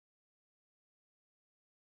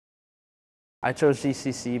I chose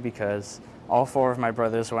GCC because all four of my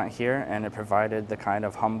brothers went here and it provided the kind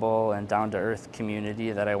of humble and down-to-earth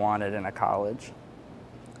community that I wanted in a college.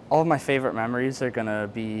 All of my favorite memories are going to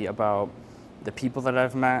be about the people that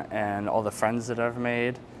I've met and all the friends that I've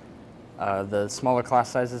made. The smaller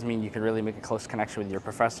class sizes mean you can really make a close connection with your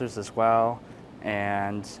professors as well,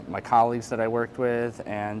 and my colleagues that I worked with,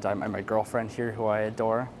 and my girlfriend here who I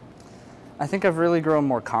adore. I think I've really grown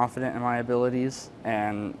more confident in my abilities,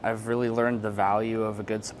 and I've really learned the value of a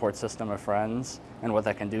good support system of friends and what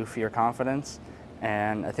that can do for your confidence.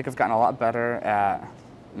 And I think I've gotten a lot better at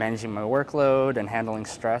managing my workload and handling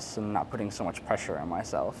stress and not putting so much pressure on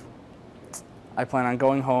myself. I plan on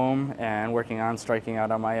going home and working on striking out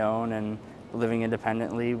on my own and living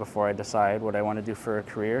independently before I decide what I want to do for a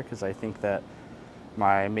career, because I think that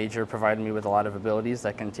my major provided me with a lot of abilities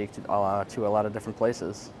that can take to a lot of different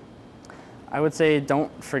places. I would say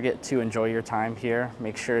don't forget to enjoy your time here.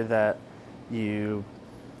 Make sure that you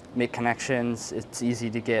make connections. It's easy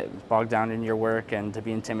to get bogged down in your work and to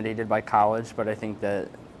be intimidated by college, but I think that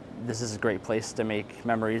this is a great place to make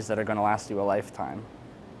memories that are going to last you a lifetime.